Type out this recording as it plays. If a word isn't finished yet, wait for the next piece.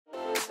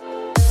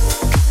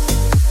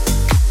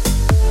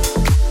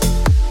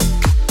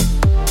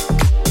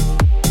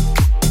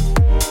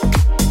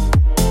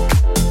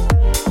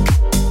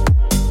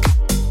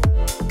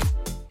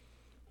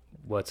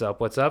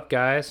What's up,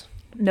 guys?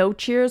 No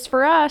cheers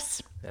for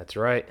us. That's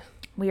right.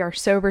 We are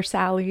sober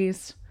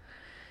Sallies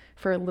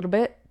for a little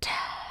bit,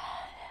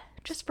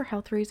 just for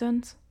health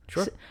reasons.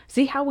 Sure.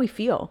 See how we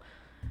feel.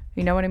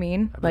 You know what I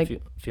mean? I've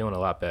been feeling a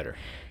lot better.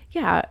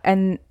 Yeah,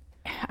 and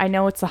I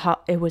know it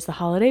was the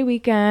holiday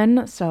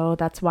weekend, so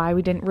that's why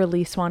we didn't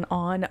release one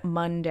on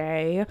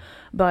Monday,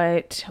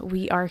 but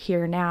we are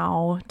here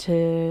now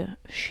to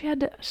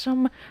shed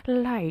some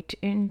light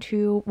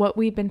into what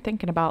we've been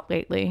thinking about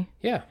lately.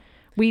 Yeah.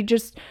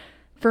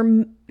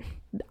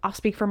 I'll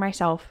speak for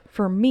myself.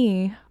 For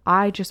me,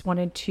 I just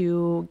wanted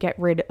to get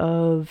rid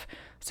of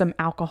some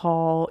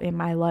alcohol in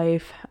my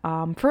life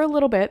for a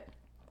little bit,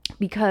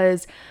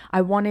 because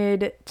I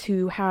wanted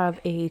to have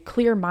a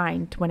clear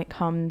mind when it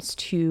comes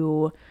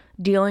to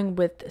dealing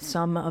with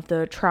some of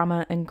the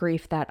trauma and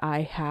grief that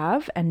I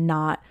have and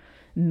not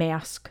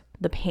mask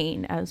the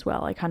pain as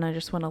well. I kind of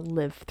just want to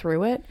live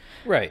through it.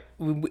 Right.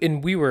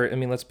 And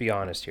let's be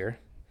honest here.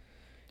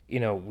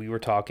 We were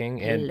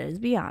talking and... Let's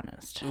be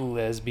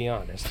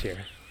honest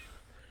here.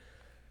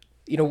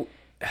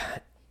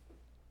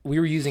 We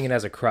were using it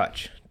as a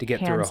crutch to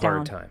get through a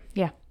hard time.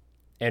 Yeah.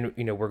 And,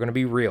 we're going to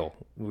be real.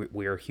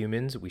 We are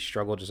humans. We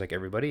struggle just like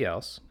everybody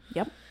else.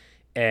 Yep.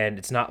 And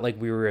it's not like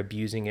we were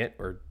abusing it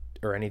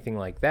or anything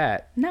like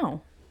that.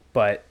 No.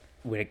 But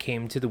when it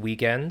came to the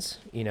weekends,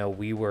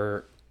 we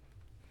were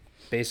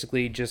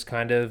basically just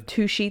kind of...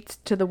 two sheets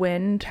to the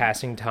wind.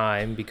 Passing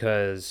time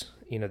because,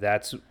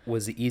 that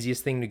was the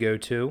easiest thing to go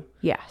to.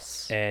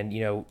 Yes. And,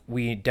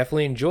 we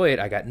definitely enjoy it.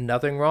 I got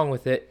nothing wrong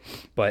with it.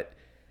 But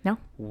no,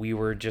 we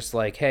were just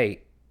like,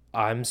 hey,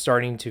 I'm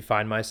starting to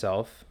find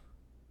myself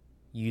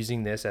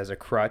using this as a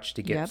crutch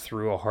to get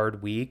through a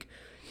hard week.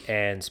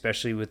 And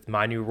especially with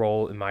my new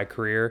role in my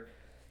career,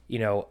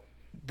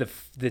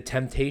 the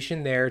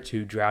temptation there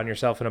to drown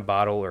yourself in a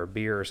bottle or a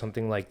beer or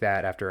something like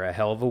that after a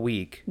hell of a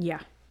week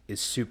is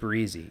super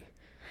easy.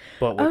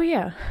 But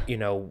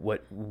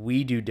what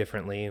we do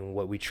differently and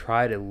what we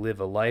try to live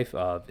a life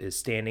of is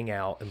standing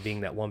out and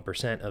being that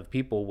 1% of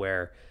people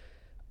where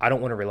I don't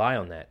want to rely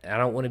on that. I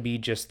don't want to be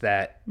just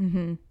that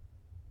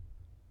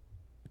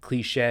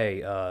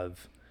cliche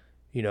of,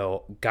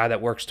 guy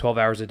that works 12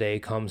 hours a day,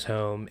 comes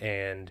home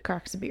and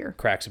cracks a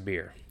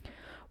beer.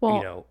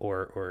 Well,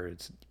 or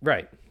it's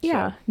right.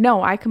 Yeah. So.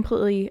 No, I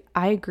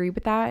agree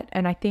with that.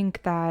 And I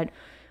think that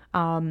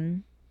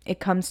it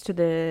comes to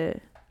the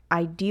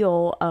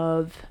ideal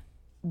of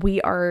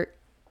we are,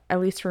 at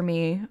least for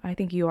me, I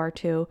think you are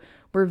too,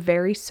 we're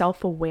very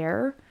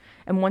self-aware.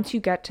 And once you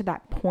get to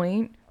that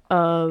point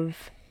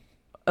of,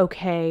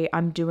 okay,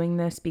 I'm doing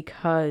this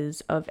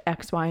because of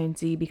X, Y, and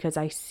Z, because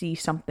I see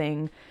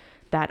something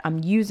that I'm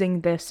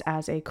using this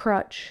as a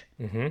crutch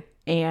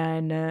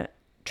and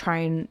try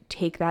and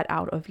take that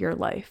out of your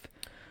life.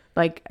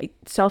 Like,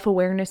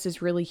 self-awareness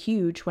is really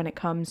huge when it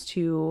comes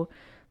to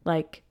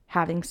like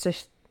having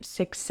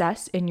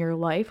success in your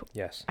life.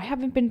 Yes. I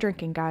haven't been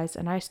drinking, guys,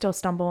 and I still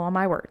stumble on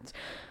my words,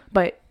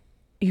 but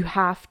you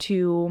have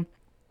to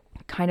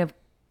kind of,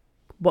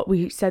 what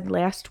we said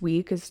last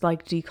week is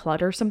like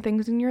declutter some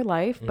things in your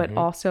life, but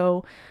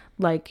also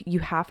like you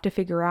have to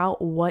figure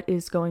out what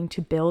is going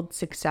to build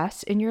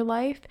success in your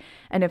life.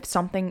 And if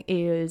something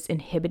is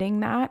inhibiting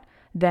that,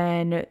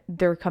 then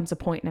there comes a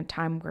point in a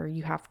time where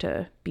you have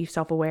to be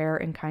self-aware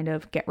and kind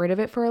of get rid of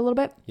it for a little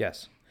bit.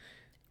 Yes.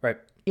 Right.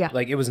 Yeah.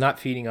 Like, it was not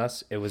feeding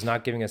us. It was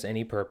not giving us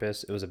any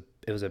purpose. It was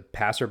a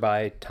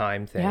passerby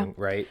time thing. Yeah.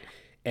 Right.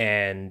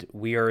 And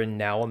we are in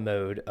now a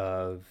mode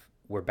of,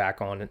 we're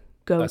back on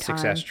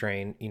success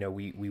train.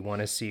 We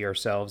want to see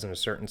ourselves in a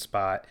certain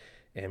spot,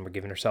 and we're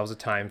giving ourselves a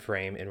time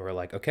frame, and we're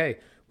like, okay,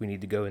 we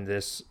need to go in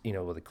this,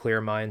 with a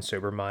clear mind,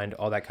 sober mind,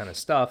 all that kind of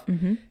stuff.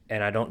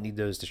 And I don't need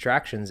those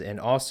distractions. And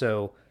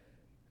also,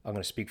 I'm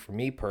going to speak for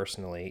me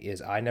personally,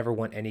 is I never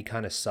want any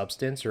kind of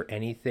substance or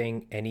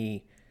anything,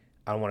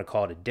 I don't want to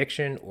call it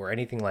addiction or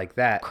anything like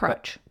that.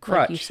 Crutch,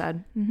 like you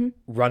said.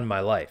 Run my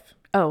life.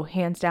 Oh,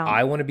 hands down.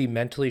 I want to be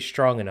mentally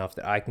strong enough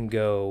that I can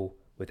go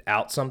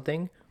without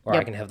something, or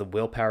I can have the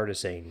willpower to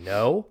say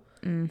no,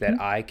 that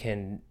I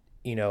can,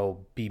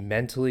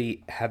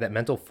 have that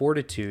mental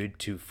fortitude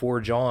to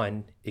forge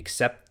on,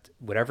 accept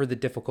whatever the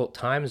difficult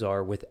times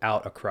are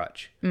without a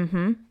crutch.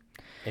 And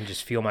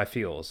just feel my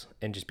feels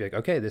and just be like,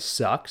 okay, this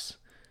sucks.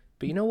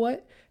 But you know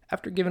what?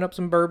 After giving up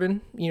some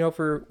bourbon,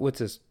 for what's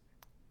this?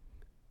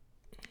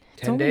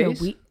 10 days?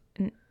 A week.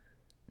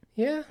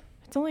 Yeah.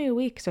 It's only a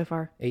week so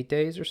far. 8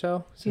 days or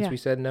so since we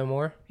said no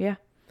more. Yeah.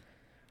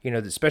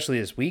 Especially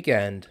this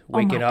weekend,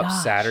 waking up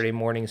Saturday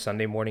morning,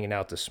 Sunday morning, and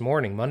out this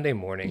morning, Monday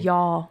morning.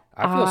 Y'all,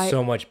 I feel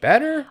so much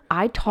better.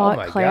 I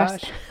taught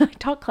class.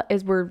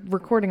 As we're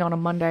recording on a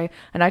Monday,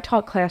 and I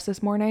taught class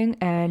this morning,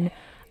 and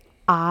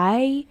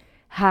I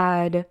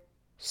had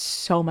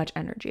so much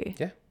energy.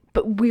 Yeah.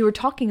 But we were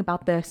talking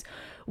about this.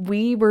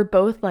 We were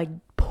both like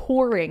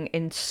pouring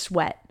in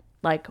sweat.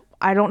 Like,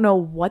 I don't know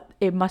what,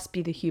 it must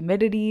be the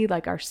humidity,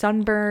 like our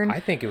sunburn. I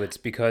think it's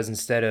because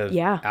instead of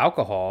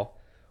alcohol,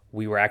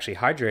 we were actually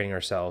hydrating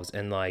ourselves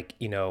and not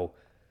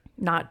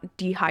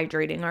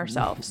dehydrating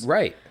ourselves.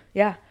 Right.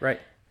 Yeah. Right.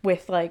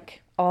 with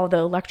like all the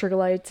electric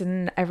lights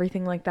and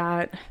everything like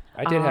that.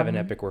 I did have an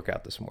epic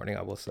workout this morning,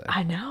 I will say.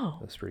 I know.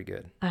 It was pretty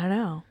good. I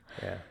know.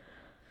 Yeah.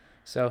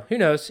 So who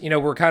knows?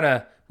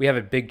 We have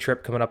a big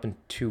trip coming up in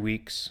 2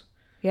 weeks.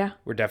 Yeah.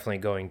 We're definitely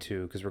going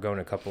to, because we're going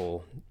to a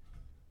couple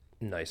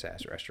nice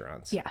ass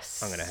restaurants.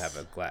 Yes. I'm going to have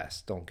a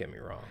glass. Don't get me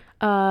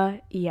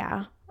wrong.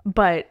 Yeah.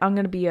 But I'm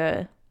going to be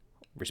a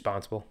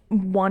responsible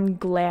one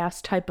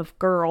glass type of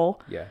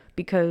girl. Yeah.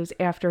 Because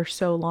after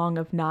so long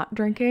of not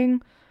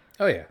drinking.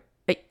 Oh, yeah.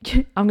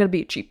 I'm going to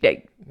be a cheap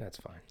date. That's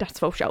fine. That's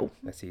for sure.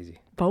 That's easy.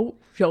 For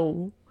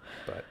sure.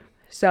 But.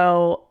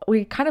 So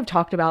we kind of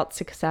talked about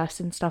success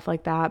and stuff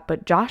like that.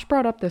 But Josh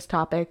brought up this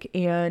topic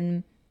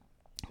and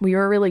we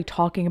were really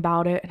talking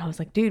about it. And I was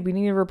like, dude, we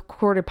need to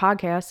record a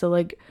podcast. So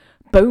like,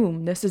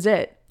 boom, this is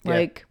it. Yeah.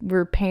 Like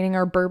we're painting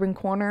our bourbon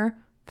corner.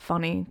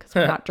 Funny because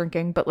we're not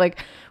drinking, but like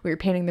we were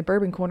painting the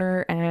bourbon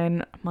corner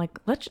and I'm like,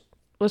 let's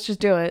just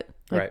do it.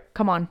 Like, right.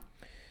 Come on.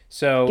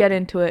 So get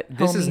into it.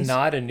 This homies. is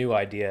not a new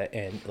idea.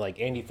 And like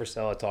Andy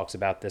Frisella talks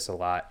about this a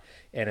lot.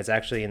 And it's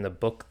actually in the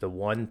book, The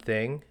One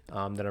Thing,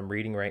 that I'm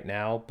reading right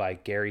now by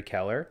Gary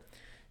Keller.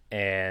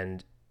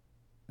 And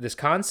this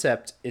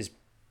concept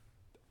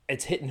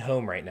it's hitting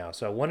home right now.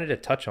 So I wanted to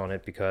touch on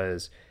it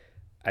because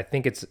I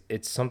think it's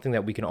something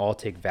that we can all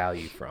take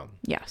value from.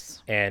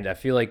 Yes. And I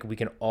feel like we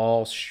can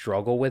all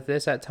struggle with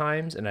this at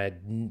times. And I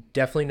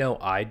definitely know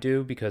I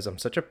do because I'm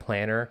such a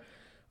planner.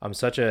 I'm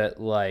such a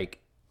like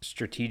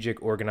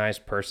strategic,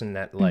 organized person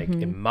that like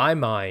in my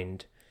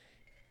mind,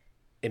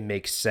 it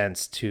makes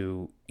sense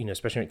to,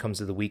 especially when it comes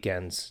to the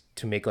weekends,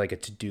 to make like a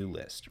to-do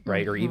list,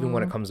 right? Or even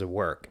when it comes to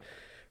work,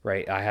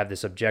 right? I have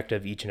this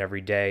objective each and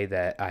every day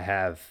that I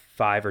have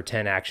 5 or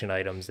 10 action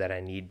items that I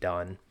need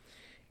done.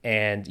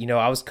 And,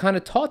 I was kind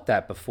of taught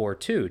that before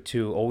too,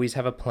 to always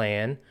have a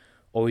plan,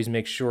 always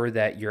make sure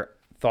that your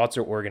thoughts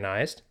are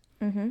organized.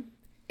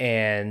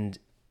 And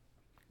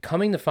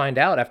coming to find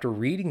out after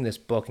reading this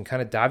book and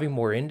kind of diving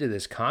more into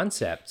this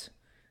concept,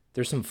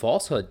 there's some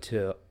falsehood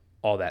to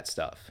all that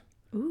stuff.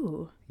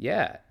 Ooh.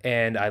 Yeah.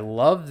 And I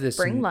love this.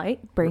 Bring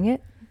light. Bring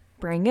it.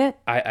 Bring it.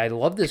 I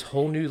love this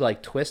whole new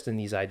like twist in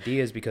these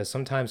ideas because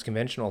sometimes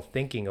conventional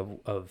thinking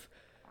of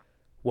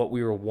what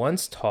we were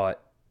once taught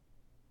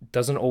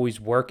doesn't always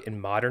work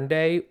in modern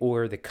day,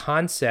 or the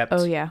concept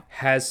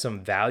has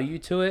some value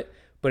to it,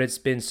 but it's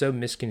been so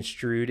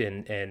misconstrued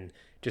and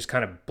just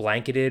kind of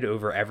blanketed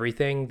over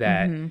everything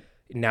that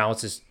now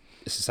it's just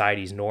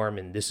society's norm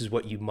and this is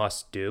what you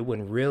must do,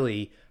 when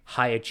really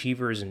high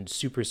achievers and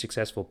super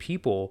successful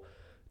people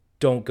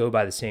don't go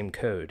by the same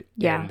code.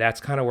 Yeah. And that's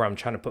kind of where I'm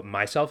trying to put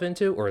myself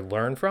into or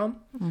learn from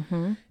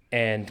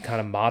and kind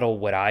of model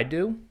what I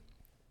do.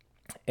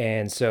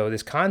 And so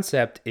this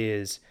concept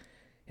is,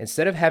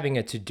 instead of having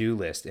a to-do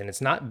list, and it's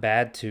not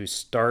bad to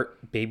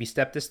start baby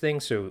step this thing.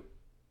 So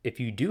if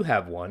you do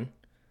have one,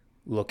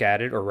 look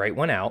at it or write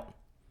one out.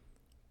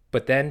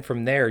 But then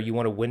from there, you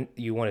want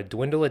to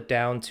dwindle it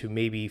down to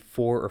maybe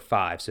 4 or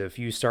 5. So if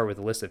you start with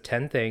a list of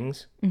 10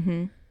 things,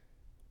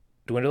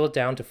 dwindle it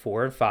down to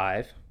 4 and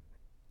 5.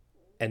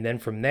 And then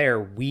from there,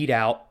 weed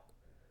out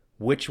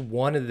which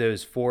one of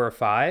those 4 or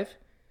 5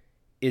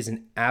 is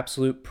an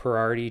absolute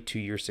priority to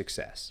your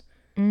success.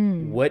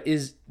 What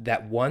is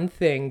that one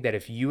thing that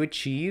if you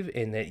achieve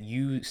and that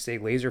you stay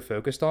laser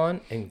focused on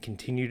and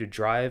continue to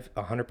drive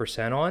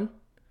 100% on,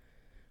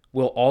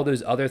 will all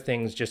those other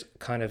things just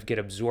kind of get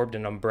absorbed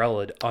and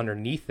umbrellaed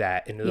underneath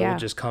that, and it'll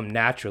just come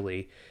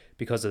naturally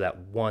because of that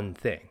one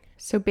thing.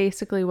 So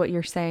basically what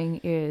you're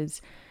saying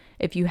is,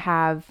 if you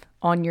have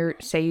on your,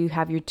 say you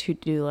have your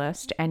to-do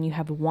list and you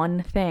have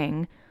one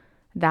thing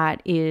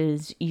that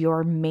is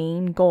your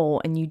main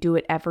goal and you do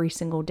it every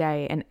single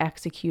day and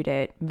execute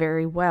it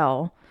very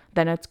well,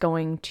 then it's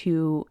going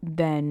to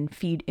then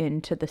feed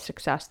into the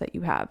success that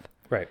you have.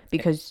 Right.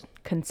 Because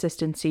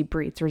consistency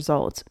breeds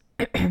results.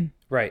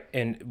 Right.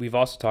 And we've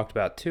also talked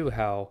about too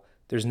how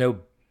there's no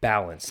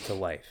balance to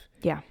life.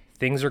 Yeah.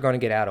 Things are going to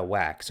get out of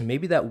whack. So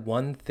maybe that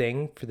one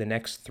thing for the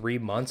next 3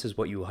 months is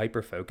what you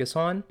hyper focus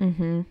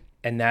on.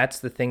 And that's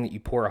the thing that you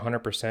pour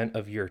 100%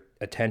 of your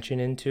attention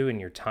into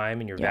and your time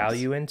and your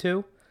value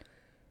into.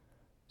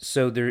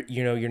 So there,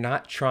 you're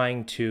not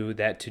trying to,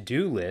 that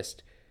to-do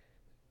list,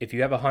 if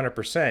you have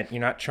 100%,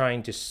 you're not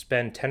trying to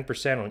spend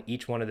 10% on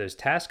each one of those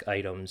task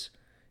items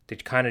to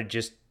kind of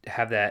just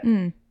have that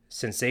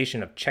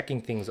sensation of checking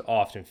things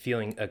off and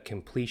feeling a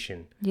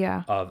completion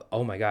of,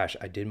 oh my gosh,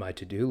 I did my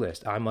to-do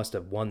list. I must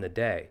have won the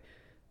day.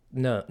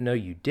 No,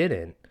 you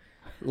didn't.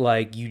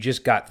 Like, you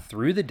just got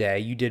through the day.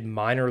 You did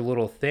minor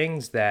little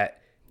things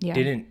that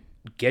didn't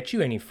get you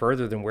any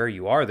further than where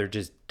you are. They're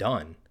just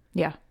done.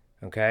 Yeah.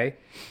 Okay.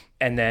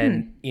 And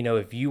then,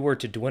 if you were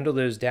to dwindle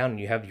those down and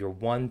you have your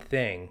one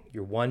thing,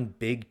 your one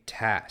big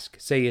task,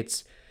 say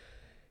it's,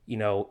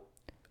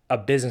 a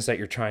business that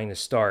you're trying to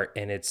start,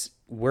 and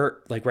we're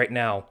like right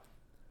now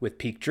with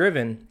Peak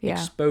Driven,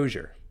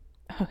 exposure.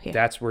 Oh, yeah.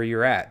 That's where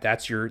you're at.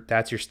 That's your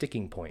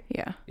sticking point.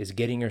 Yeah. Is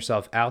getting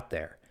yourself out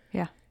there.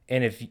 Yeah.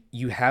 And if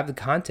you have the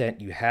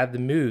content, you have the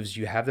moves,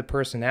 you have the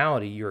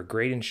personality, you're a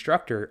great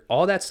instructor,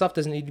 all that stuff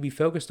doesn't need to be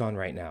focused on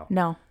right now.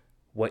 No.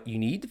 what you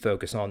need to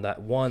focus on,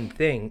 that one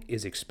thing,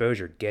 is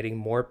exposure, getting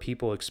more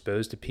people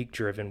exposed to Peak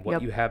Driven,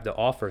 what you have to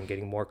offer, and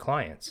getting more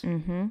clients.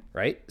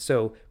 Right?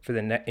 So for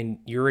the and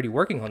you're already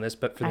working on this,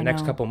 but for the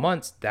next couple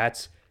months,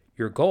 that's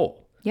your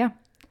goal. Yeah.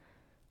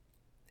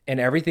 And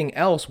everything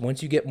else,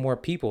 once you get more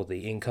people,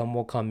 the income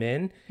will come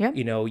in. Yep.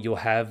 You know, you'll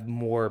have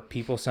more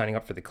people signing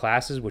up for the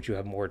classes, which you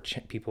have more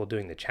people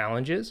doing the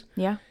challenges.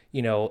 Yeah.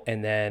 You know,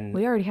 and then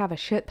we already have a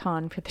shit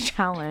ton for the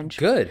challenge.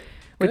 Good.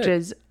 Which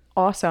is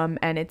awesome.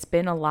 And it's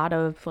been a lot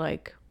of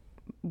like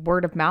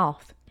word of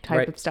mouth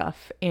type of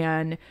stuff.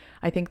 And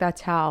I think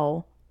that's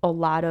how a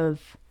lot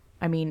of,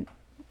 I mean,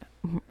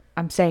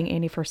 I'm saying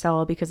Andy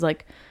Frisella because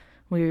like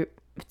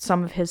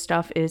some of his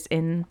stuff is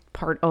in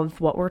part of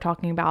what we're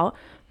talking about,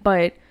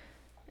 but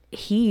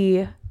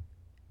he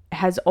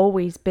has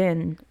always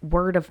been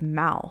word of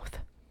mouth.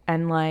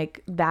 And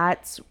like,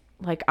 that's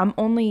like, I'm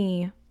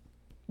only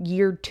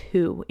year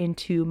 2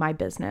 into my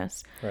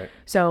business. Right.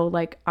 So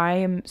like, I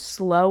am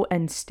slow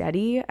and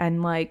steady,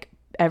 and like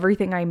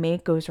everything I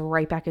make goes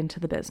right back into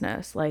the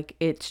business. Like,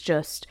 it's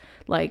just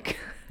like,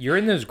 you're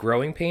in those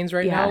growing pains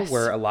right now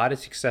where a lot of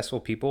successful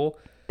people,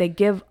 they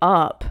give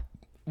up.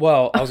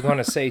 Well, I was going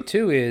to say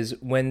too is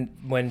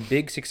when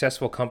big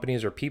successful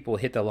companies or people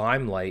hit the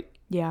limelight,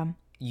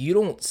 you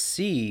don't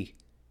see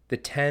the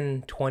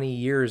 10, 20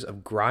 years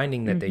of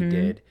grinding that they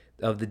did,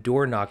 of the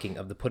door knocking,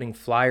 of the putting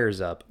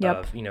flyers up,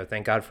 of, you know,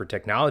 thank God for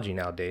technology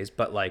nowadays,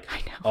 but like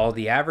all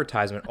the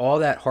advertisement, all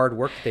that hard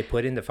work that they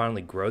put in to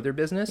finally grow their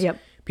business.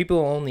 People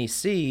only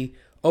see,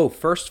 oh,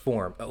 First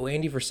Form, oh,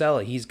 Andy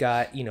Frisella, he's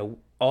got, you know,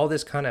 all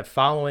this kind of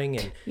following,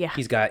 and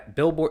he's got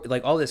billboard,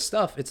 like all this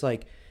stuff. It's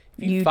like,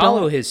 if you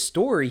follow his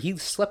story, he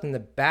slept in the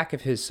back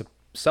of his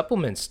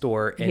supplement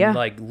store and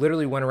like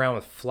literally went around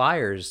with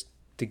flyers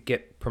to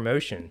get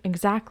promotion.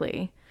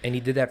 Exactly. And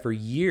he did that for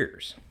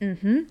years. I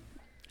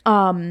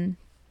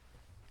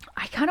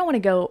kind of want to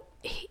go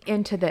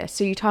into this.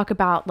 So you talk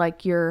about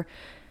like your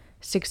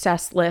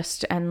success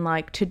list and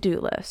like to-do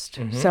list.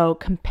 So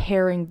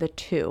comparing the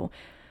two.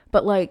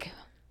 But like,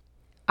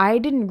 I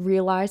didn't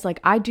realize, like,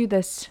 I do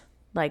this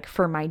like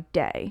for my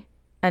day.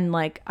 And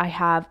like, I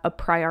have a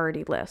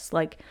priority list.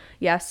 Like,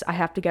 yes, I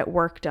have to get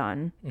work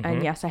done.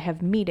 And yes, I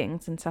have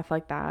meetings and stuff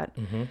like that.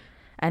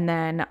 And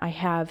then I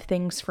have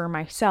things for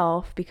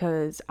myself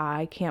because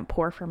I can't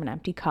pour from an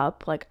empty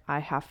cup. Like, I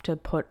have to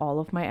put all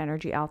of my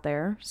energy out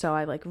there. So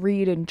I like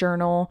read and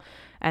journal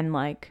and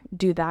like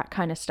do that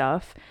kind of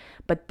stuff.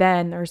 But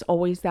then there's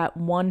always that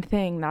one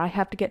thing that I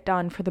have to get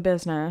done for the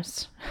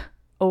business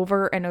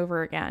over and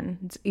over again.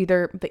 It's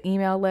either the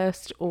email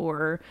list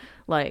or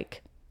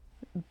like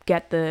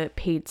get the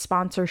paid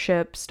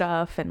sponsorship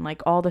stuff and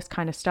like all this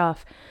kind of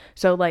stuff.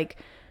 So like,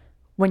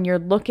 when you're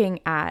looking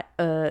at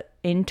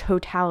in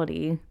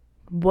totality,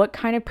 what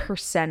kind of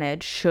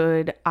percentage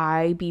should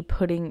I be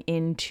putting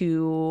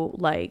into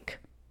like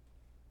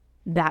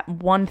that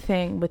one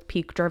thing with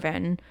Peak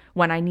Driven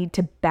when I need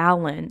to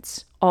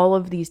balance all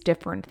of these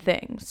different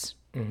things?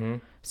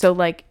 So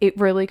like, it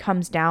really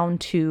comes down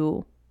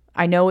to,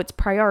 I know it's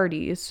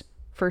priorities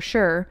for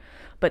sure,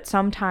 but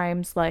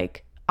sometimes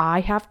like I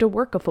have to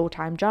work a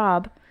full-time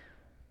job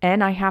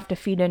and I have to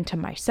feed into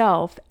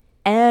myself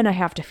and I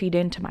have to feed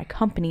into my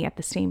company at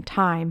the same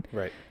time.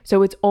 Right.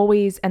 So it's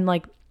always, and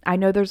like, I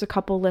know there's a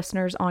couple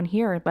listeners on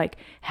here, like,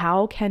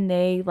 how can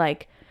they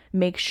like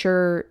make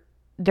sure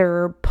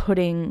they're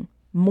putting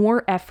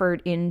more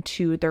effort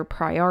into their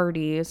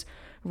priorities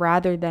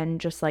rather than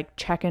just like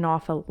checking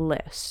off a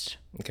list?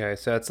 Okay.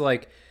 So it's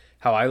like,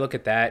 how I look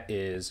at that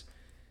is,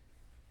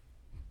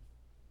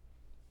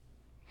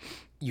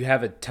 you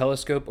have a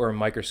telescope or a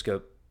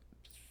microscope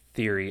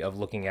theory of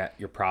looking at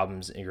your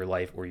problems in your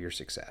life or your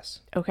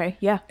success. Okay.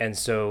 Yeah. And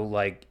so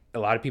like, a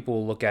lot of people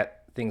will look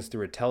at things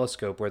through a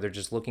telescope where they're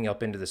just looking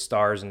up into the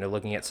stars and they're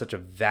looking at such a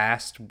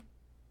vast,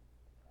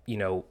 you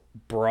know,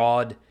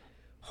 broad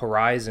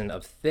horizon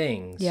of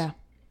things. Yeah.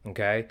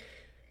 Okay.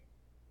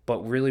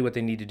 But really what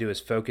they need to do is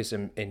focus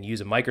and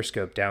use a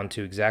microscope down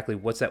to exactly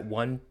what's that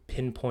one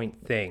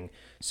pinpoint thing.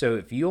 So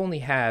if you only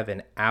have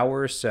an hour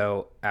or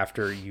so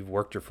after you've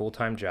worked your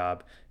full-time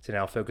job to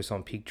now focus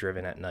on Peak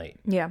Driven at night,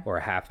 or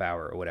a half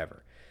hour or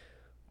whatever,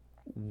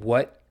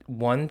 what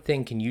one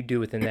thing can you do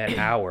within that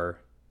hour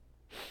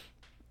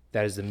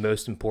that is the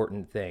most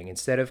important thing?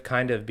 Instead of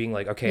kind of being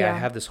like, okay, I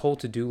have this whole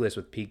to-do list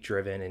with Peak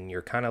Driven, and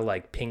you're kind of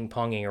like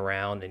ping-ponging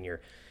around, and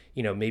you're,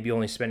 you know, maybe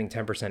only spending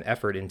 10%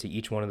 effort into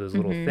each one of those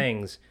little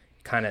things,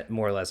 kind of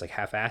more or less like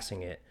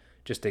half-assing it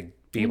just to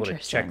be able to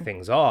check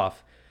things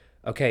off.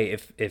 Okay,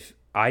 if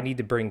I need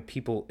to bring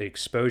people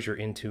exposure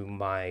into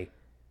my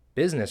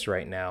business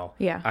right now,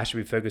 I should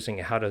be focusing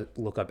on how to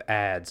look up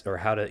ads or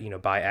how to, you know,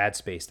 buy ad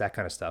space, that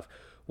kind of stuff.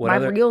 My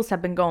reels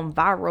have been going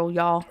viral,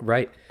 y'all.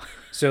 Right.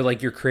 So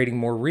like, you're creating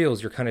more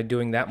reels, you're kind of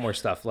doing that more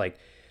stuff. Like,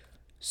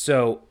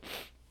 so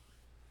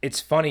it's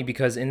funny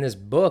because in this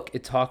book,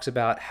 it talks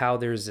about how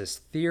there's this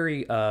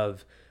theory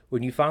of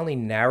when you finally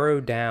narrow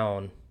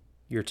down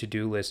your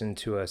to-do list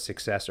into a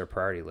success or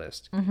priority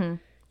list,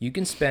 you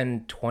can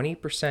spend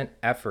 20%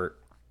 effort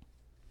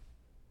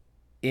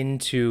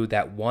into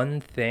that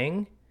one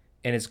thing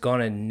and it's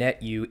going to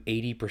net you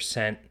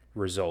 80%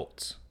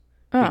 results.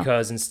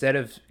 Because instead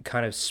of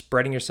kind of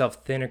spreading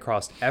yourself thin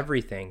across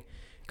everything,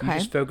 you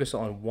just focus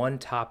on one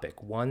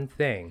topic, one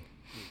thing.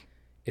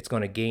 It's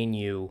going to gain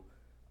you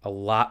a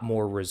lot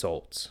more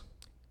results.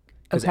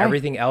 Because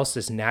everything else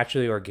just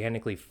naturally,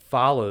 organically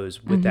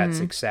follows with that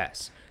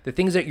success. The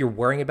things that you're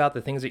worrying about,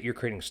 the things that you're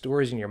creating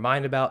stories in your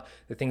mind about,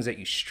 the things that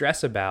you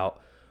stress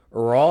about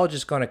are all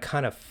just going to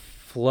kind of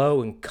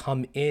flow and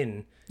come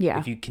in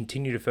if you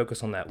continue to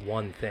focus on that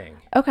one thing.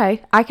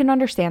 Okay, I can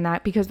understand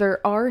that because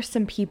there are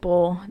some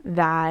people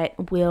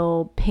that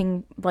will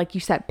like you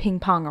said, ping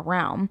pong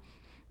around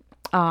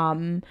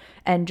and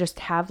just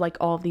have like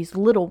all these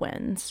little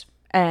wins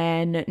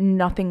and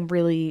nothing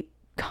really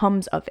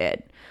comes of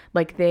it.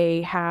 Like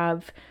they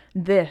have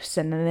this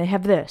and then they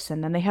have this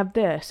and then they have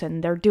this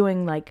and they're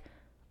doing like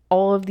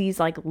all of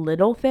these like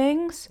little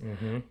things,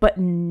 but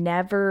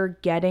never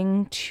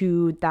getting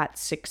to that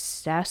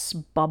success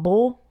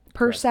bubble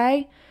per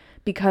se,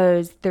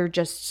 because they're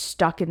just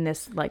stuck in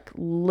this like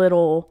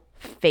little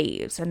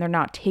phase and they're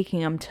not taking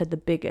them to the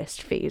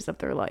biggest phase of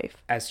their life.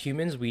 As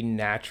humans, we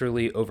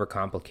naturally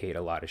overcomplicate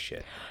a lot of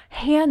shit.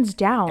 Hands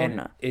down.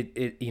 And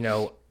it you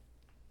know,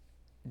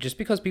 just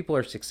because people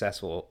are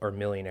successful or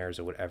millionaires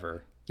or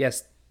whatever,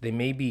 yes, they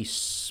may be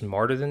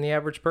smarter than the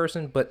average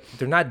person, but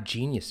they're not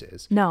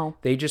geniuses. No.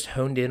 They just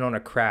honed in on a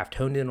craft,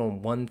 honed in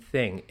on one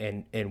thing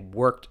and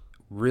worked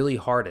really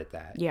hard at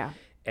that. Yeah.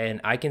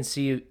 And I can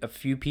see a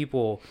few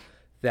people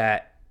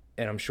that,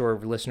 and I'm sure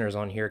listeners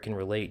on here can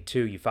relate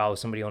too. You follow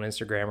somebody on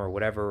Instagram or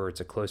whatever, or it's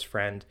a close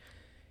friend.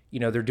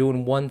 You know, they're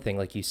doing one thing,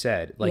 like you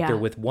said, like they're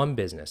with one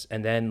business.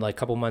 And then like a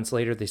couple months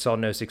later, they saw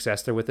no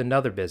success. They're with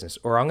another business.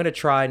 Or I'm going to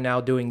try now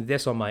doing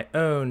this on my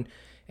own.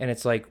 And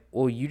it's like,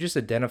 well, you just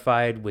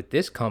identified with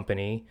this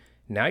company.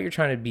 Now you're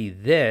trying to be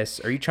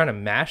this. Are you trying to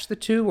mash the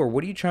two? Or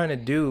what are you trying to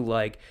do?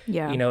 Like,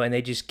 you know, and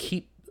they just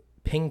keep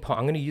ping pong.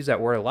 I'm going to use that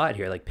word a lot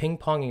here. Like ping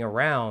ponging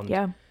around.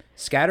 Yeah.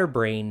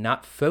 Scatterbrain,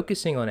 not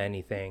focusing on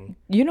anything.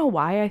 You know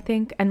why I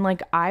think? And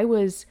like I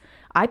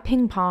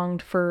ping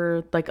ponged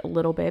for like a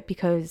little bit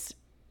because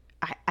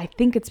I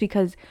think it's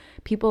because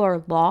people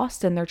are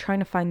lost and they're trying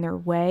to find their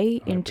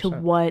way 100%. Into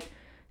what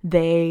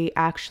they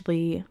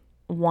actually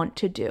want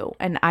to do.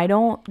 And I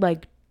don't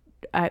like,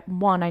 I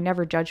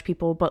never judge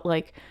people, but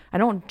like I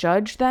don't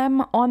judge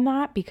them on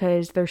that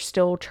because they're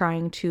still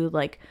trying to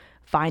like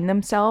find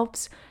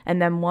themselves.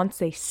 And then once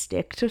they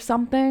stick to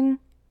something,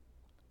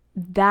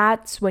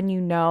 that's when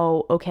you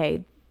know,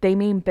 okay, they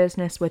mean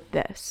business with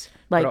this.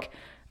 Like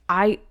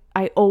I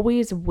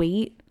always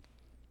wait,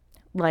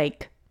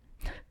 like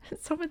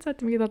someone said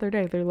to me the other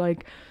day, they're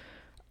like,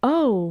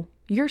 oh,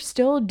 you're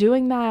still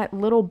doing that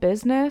little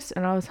business?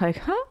 And I was like,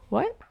 huh,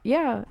 what?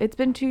 Yeah, it's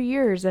been 2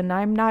 years and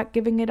I'm not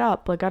giving it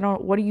up. Like,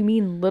 what do you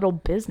mean little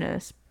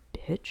business,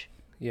 bitch?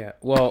 Yeah,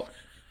 well,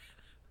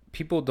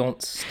 people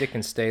don't stick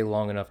and stay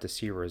long enough to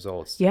see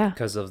results. Yeah.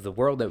 Because of the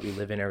world that we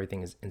live in,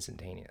 everything is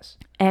instantaneous.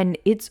 And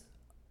it's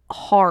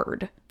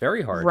hard.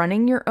 Very hard.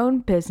 Running your own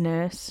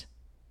business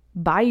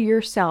by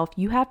yourself.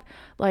 You have,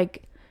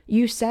 like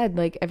you said,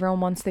 like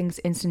everyone wants things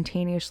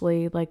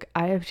instantaneously. Like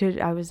I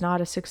was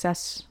not a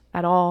success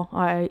at all.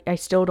 I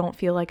still don't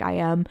feel like I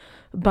am,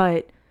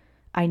 but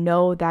I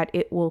know that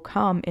it will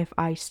come if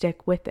I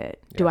stick with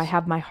it. Yes. Do I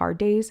have my hard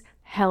days?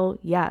 Hell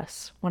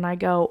yes. When I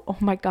go, oh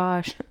my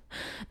gosh,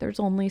 there's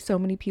only so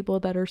many people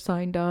that are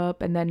signed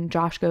up. And then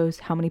Josh goes,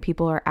 how many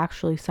people are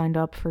actually signed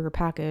up for your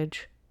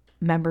package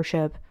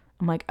membership?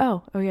 I'm like,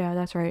 oh yeah,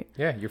 that's right.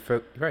 Yeah,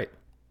 you're right.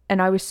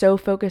 And I was so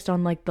focused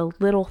on like the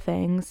little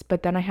things,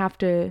 but then I have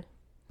to,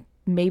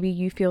 maybe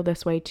you feel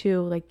this way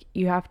too, like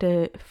you have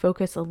to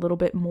focus a little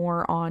bit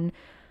more on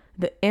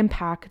the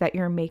impact that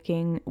you're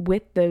making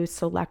with those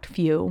select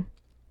few.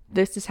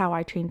 This is how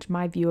I changed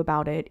my view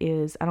about it,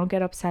 is I don't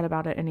get upset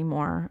about it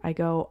anymore. I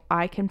go,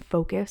 I can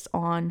focus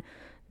on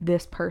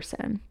this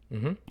person.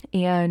 Mm-hmm.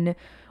 And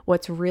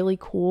what's really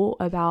cool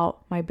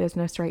about my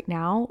business right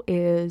now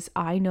is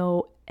I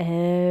know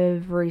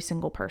every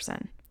single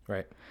person.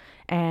 Right.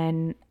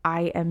 And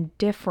I am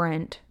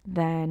different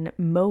than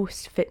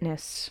most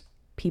fitness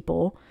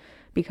people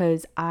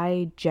because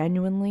I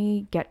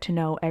genuinely get to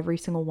know every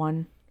single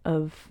one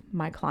of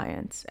my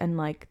clients. And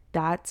like,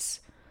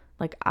 that's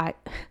like,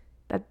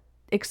 that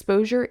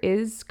exposure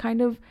is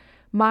kind of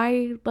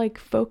my like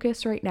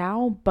focus right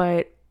now,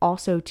 but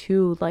also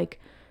too,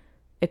 like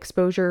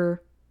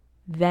exposure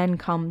then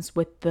comes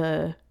with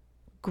the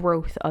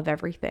growth of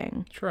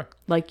everything. Sure.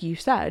 Like you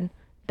said,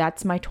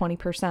 that's my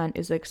 20%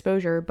 is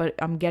exposure, but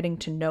I'm getting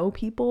to know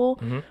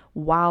people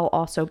while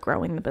also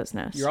growing the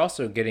business. You're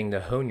also getting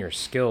to hone your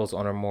skills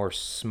on a more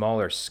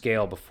smaller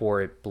scale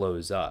before it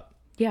blows up.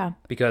 Yeah.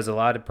 Because a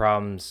lot of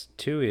problems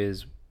too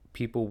is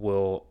people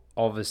will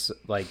all of a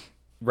sudden, like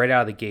right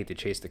out of the gate, they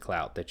chase the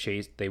clout.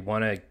 They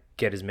want to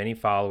get as many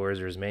followers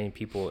or as many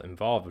people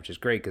involved, which is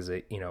great because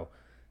they, you know,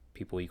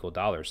 people equal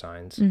dollar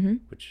signs,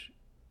 which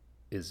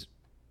is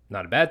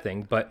not a bad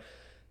thing, but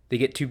they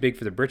get too big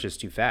for the britches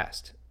too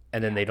fast.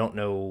 And then they don't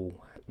know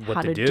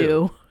what to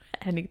do.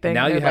 anything.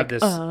 Now you have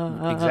this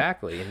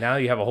exactly, and now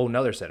you have a whole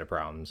nother set of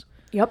problems.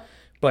 Yep.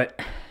 But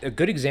a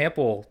good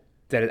example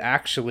that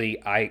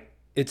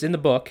it's in the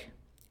book,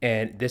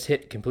 and this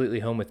hit completely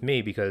home with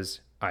me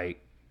because I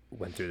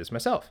went through this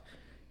myself.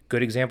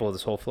 Good example of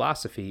this whole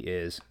philosophy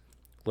is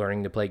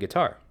learning to play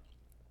guitar.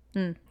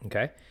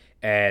 Okay.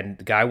 And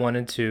the guy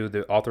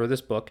the author of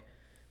this book,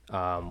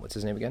 what's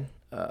his name again?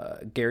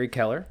 Gary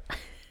Keller.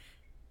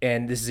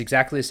 And this is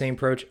exactly the same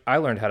approach. I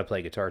learned how to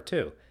play guitar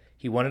too.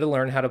 He wanted to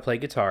learn how to play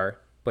guitar,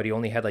 but he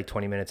only had like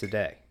 20 minutes a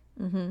day.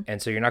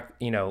 And so you're not,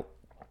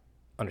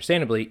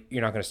 understandably,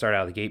 you're not going to start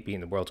out of the gate being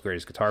the world's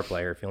greatest guitar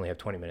player if you only have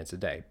 20 minutes a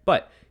day.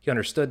 But he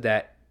understood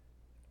that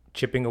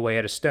chipping away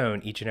at a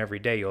stone each and every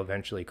day, you'll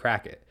eventually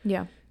crack it.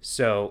 Yeah.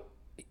 So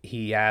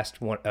he asked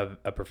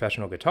a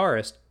professional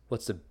guitarist,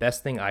 what's the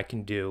best thing I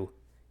can do?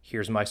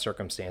 Here's my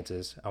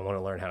circumstances. I want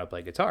to learn how to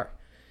play guitar.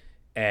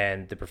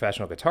 And the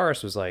professional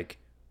guitarist was like,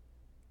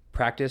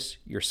 practice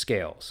your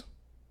scales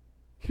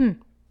and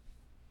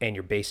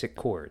your basic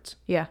chords.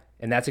 Yeah.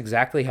 And that's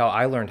exactly how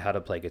I learned how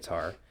to play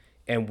guitar.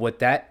 And what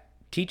that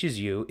teaches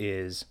you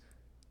is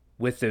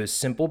with those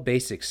simple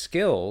basic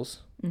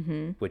skills,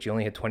 which you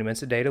only had 20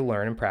 minutes a day to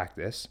learn and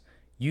practice,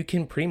 you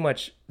can pretty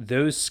much,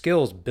 those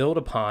skills build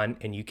upon,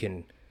 and you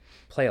can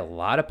play a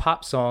lot of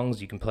pop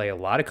songs, you can play a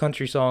lot of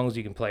country songs,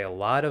 you can play a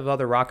lot of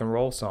other rock and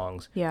roll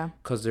songs. Yeah.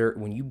 Because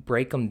when you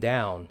break them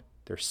down,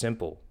 they're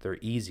simple, they're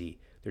easy,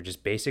 they're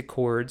just basic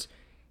chords,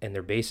 and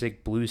they're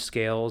basic blues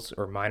scales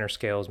or minor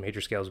scales,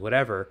 major scales,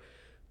 whatever.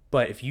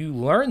 But if you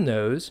learn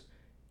those,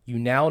 you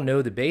now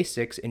know the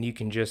basics, and you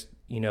can just,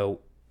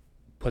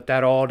 put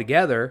that all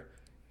together,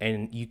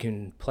 and you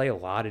can play a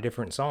lot of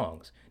different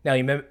songs. Now,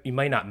 you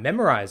might not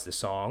memorize the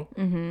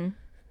song,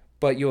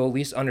 but you'll at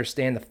least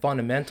understand the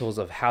fundamentals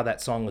of how that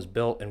song was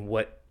built and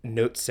what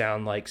notes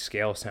sound like,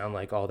 scales sound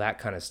like, all that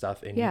kind of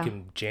stuff. And you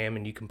can jam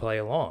and you can play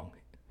along.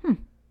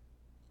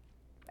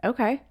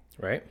 Okay.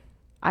 Right?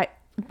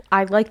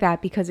 I like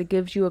that because it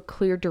gives you a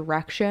clear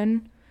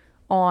direction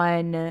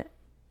on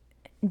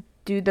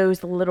do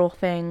those little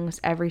things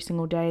every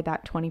single day,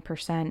 that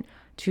 20%,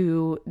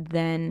 to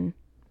then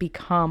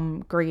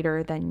become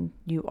greater than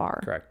you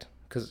are. Correct.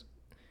 Because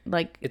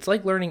like it's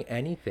like learning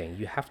anything.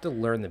 You have to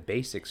learn the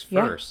basics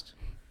first.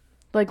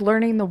 Like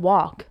learning the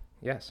walk.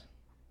 Yes.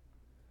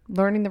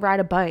 Learning to ride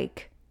a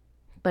bike.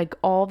 Like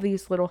all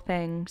these little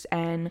things,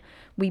 and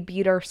we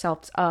beat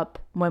ourselves up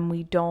when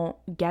we don't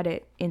get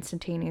it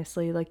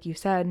instantaneously, like you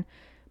said.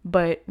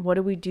 But what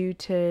do we do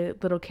to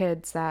little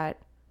kids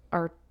that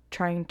are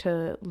trying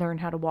to learn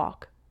how to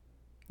walk?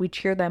 We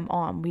cheer them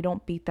on. We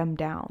don't beat them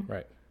down.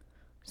 Right.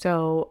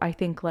 So I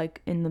think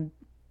like in the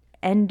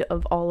end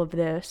of all of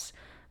this,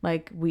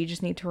 like we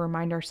just need to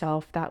remind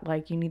ourselves that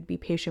like you need to be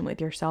patient with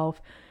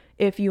yourself.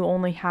 If you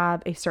only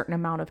have a certain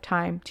amount of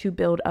time to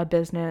build a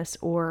business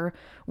or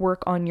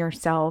work on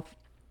yourself,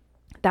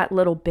 that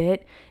little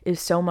bit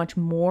is so much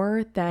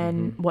more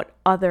than what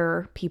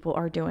other people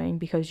are doing,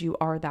 because you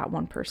are that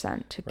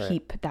 1% to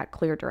keep that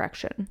clear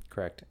direction.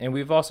 Correct. And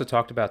we've also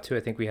talked about too, I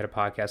think we had a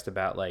podcast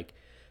about like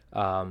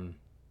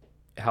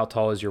how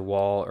tall is your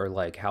wall, or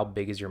like how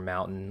big is your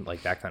mountain,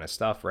 like that kind of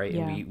stuff, right?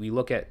 Yeah. And we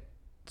look at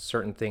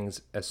certain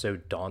things as so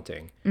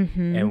daunting,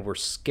 and we're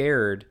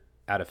scared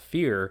out of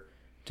fear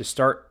to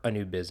start a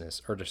new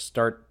business or to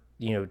start,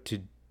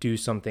 to do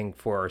something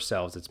for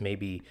ourselves. It's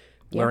maybe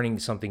learning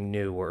something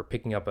new or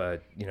picking up a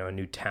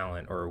new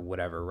talent or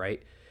whatever,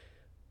 right?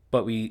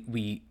 But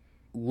we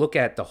look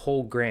at the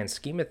whole grand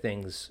scheme of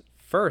things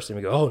first, and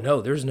we go, oh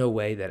no, there's no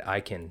way that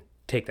I can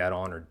take that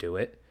on or do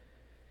it.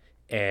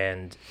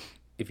 And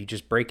if you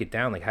just break it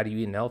down, like how do you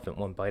eat an elephant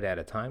one bite at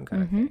a time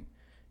kind of thing,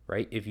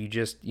 right? If you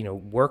just,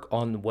 work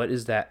on what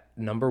is that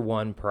number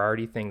one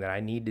priority thing that I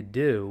need to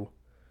do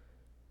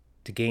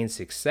to gain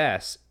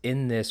success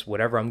in this,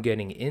 whatever I'm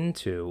getting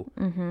into,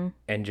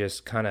 and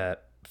just kind of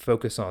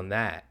focus on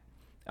that.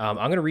 I'm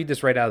going to read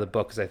this right out of the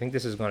book because I think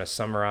this is going to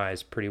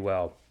summarize pretty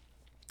well.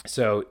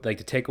 So like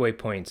the takeaway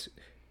points: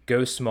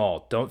 go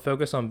small. Don't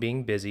focus on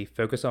being busy.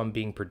 Focus on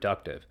being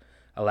productive.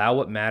 Allow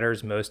what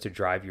matters most to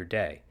drive your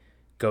day.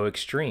 Go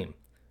extreme.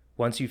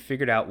 Once you've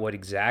figured out what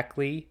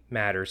exactly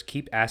matters,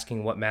 keep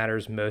asking what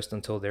matters most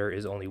until there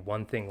is only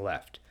one thing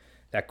left.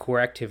 That core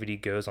activity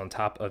goes on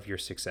top of your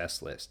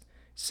success list.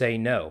 Say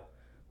no,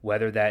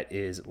 whether that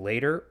is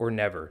later or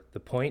never. The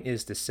point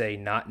is to say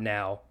not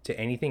now to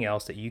anything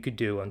else that you could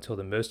do until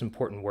the most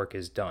important work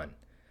is done.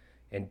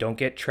 And don't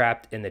get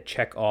trapped in the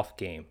check-off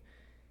game.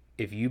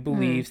 If you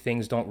believe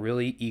things don't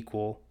really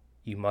equal,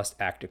 you must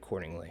act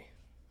accordingly.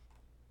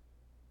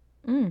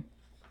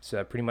 So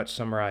that pretty much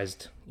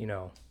summarized,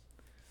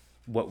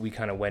 what we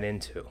kind of went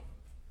into.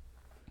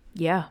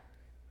 Yeah.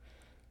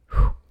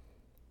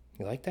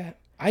 You like that?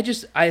 I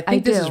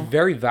think this is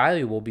very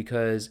valuable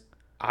because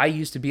I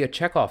used to be a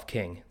checkoff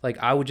king. Like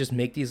I would just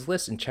make these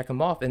lists and check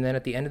them off. And then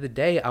at the end of the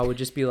day, I would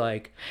just be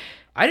like,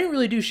 I didn't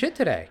really do shit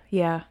today.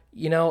 Yeah.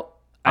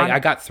 I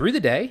got through the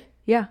day.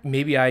 Yeah.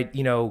 Maybe I,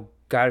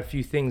 got a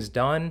few things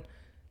done,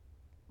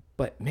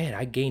 but man,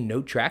 I gained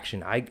no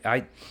traction.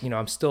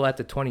 I'm still at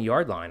the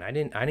 20-yard line. I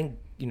didn't,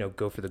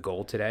 go for the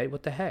goal today.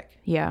 What the heck?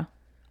 Yeah.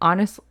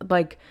 Honestly,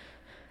 like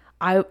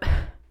I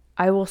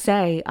will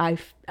say I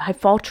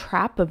fall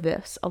trap of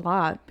this a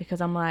lot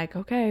because I'm like,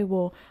 okay,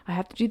 well, I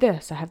have to do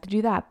this, I have to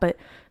do that. But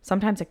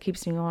sometimes it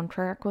keeps me on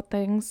track with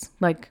things.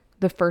 Like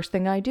the first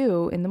thing I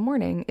do in the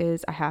morning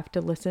is I have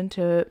to listen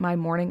to my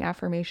morning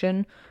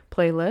affirmation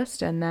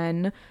playlist and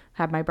then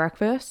have my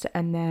breakfast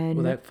and then...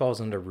 Well, that falls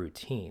under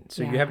routine.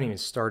 So you haven't even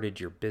started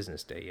your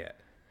business day yet.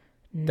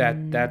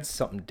 That's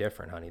something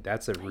different, honey.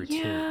 That's a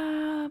routine.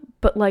 Yeah,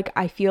 but like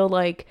I feel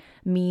like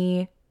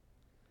me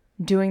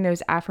doing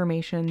those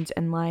affirmations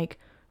and like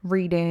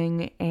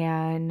reading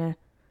and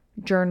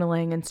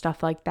journaling and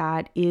stuff like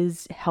that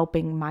is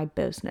helping my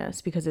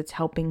business because it's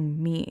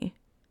helping me.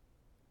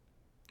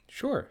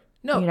 Sure.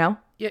 No.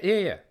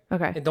 Yeah.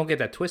 Okay. And don't get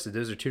that twisted.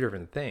 Those are two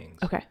different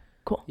things. Okay.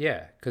 Cool.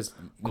 Yeah, because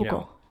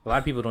cool. A lot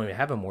of people don't even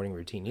have a morning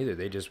routine either.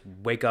 They just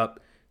wake up,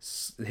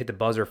 hit the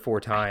buzzer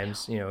 4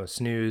 times,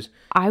 snooze.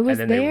 And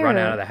then they run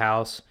out of the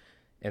house.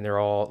 And they're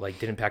all like,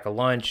 didn't pack a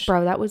lunch.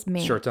 Bro, that was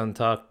me. Shirts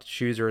untucked.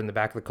 Shoes are in the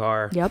back of the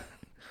car. Yep.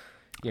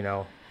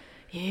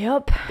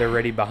 Yep. They're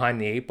ready behind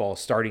the 8 ball,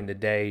 starting the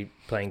day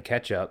playing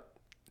catch up.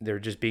 They're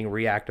just being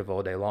reactive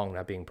all day long,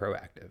 not being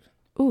proactive.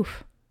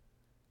 Oof.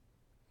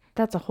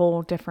 That's a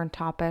whole different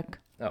topic.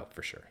 Oh,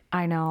 for sure.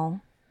 I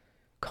know.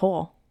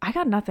 Cool. I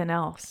got nothing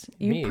else.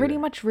 You pretty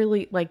either. much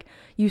really, like,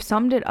 you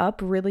summed it up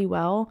really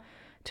well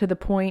to the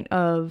point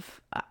of...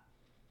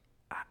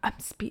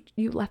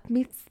 You left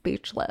me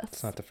speechless.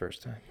 It's not the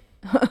first time.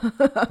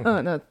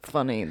 That's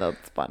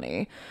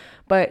funny.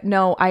 But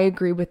no, I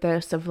agree with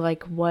this of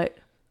like what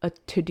a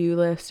to-do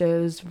list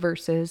is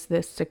versus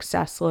this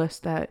success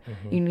list that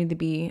you need to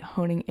be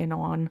honing in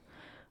on.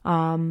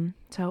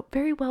 So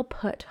very well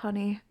put,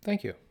 honey.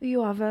 Thank you.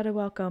 You are very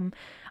welcome.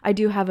 I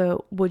do have a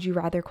would you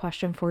rather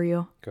question for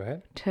you. Go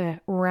ahead.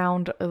 To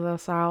round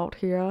this out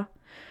here.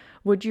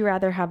 Would you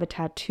rather have a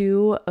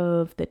tattoo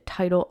of the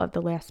title of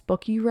the last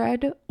book you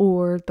read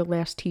or the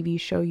last TV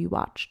show you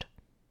watched?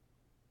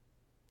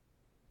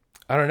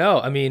 I don't know.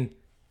 I mean,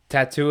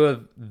 tattoo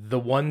of the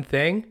one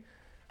thing,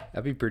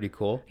 that'd be pretty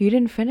cool. You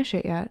didn't finish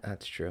it yet.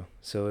 That's true.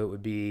 So it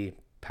would be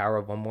Power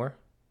of One More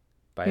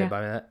by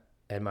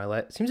Ed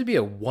Milet. Seems to be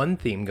a one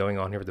theme going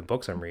on here with the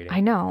books I'm reading.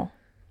 I know.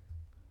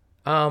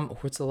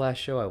 What's the last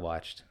show I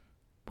watched?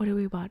 What did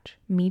we watch?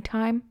 Me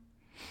Time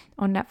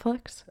on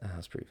Netflix? Oh,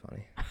 that's pretty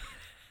funny.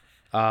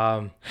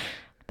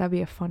 That'd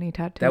be a funny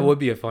tattoo. That would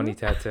be a funny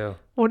tattoo.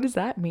 What does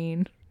that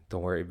mean?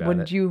 Don't worry about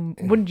Wouldn't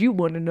you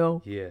want to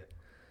know? Yeah.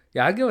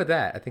 Yeah, I'd go with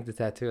that. I think the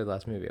tattoo of the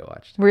last movie I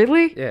watched.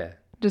 Really? Yeah.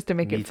 Just to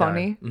make it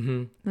funny?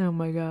 Mm-hmm. Oh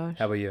my gosh.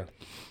 How about you?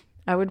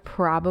 I would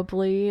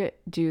probably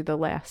do the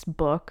last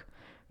book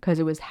because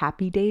it was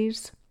Happy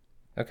Days.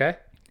 Okay.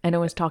 And it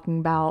was talking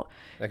about...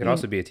 That could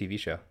also be a TV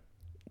show.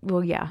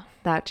 Well, yeah,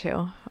 that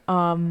too.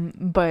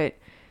 But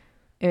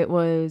it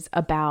was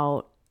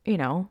about,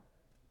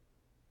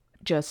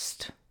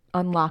 just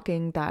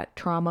unlocking that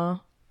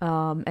trauma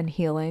and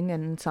healing,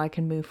 and so I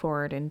can move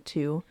forward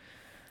into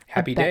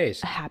Happy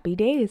Days. Happy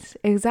Days,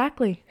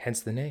 exactly.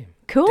 Hence the name.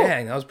 Cool.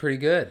 Dang, that was pretty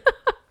good.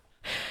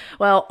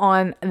 Well,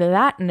 on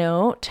that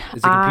note,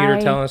 is the computer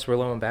telling us we're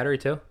low on battery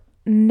too?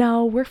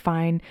 No, we're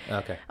fine.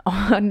 Okay.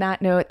 On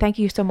that note, thank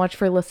you so much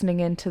for listening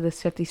in to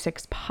this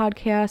 56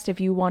 podcast. If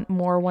you want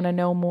to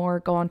know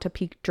more, go on to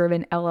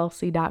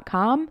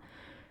peakdrivenllc.com.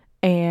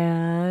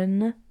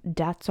 And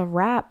that's a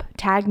wrap.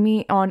 Tag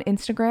me on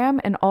Instagram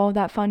and all of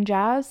that fun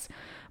jazz.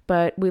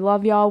 But we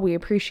love y'all. We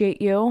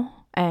appreciate you.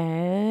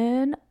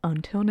 And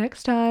until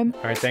next time.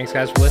 All right. Thanks,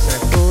 guys, for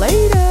listening.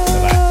 Later.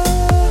 Bye-bye.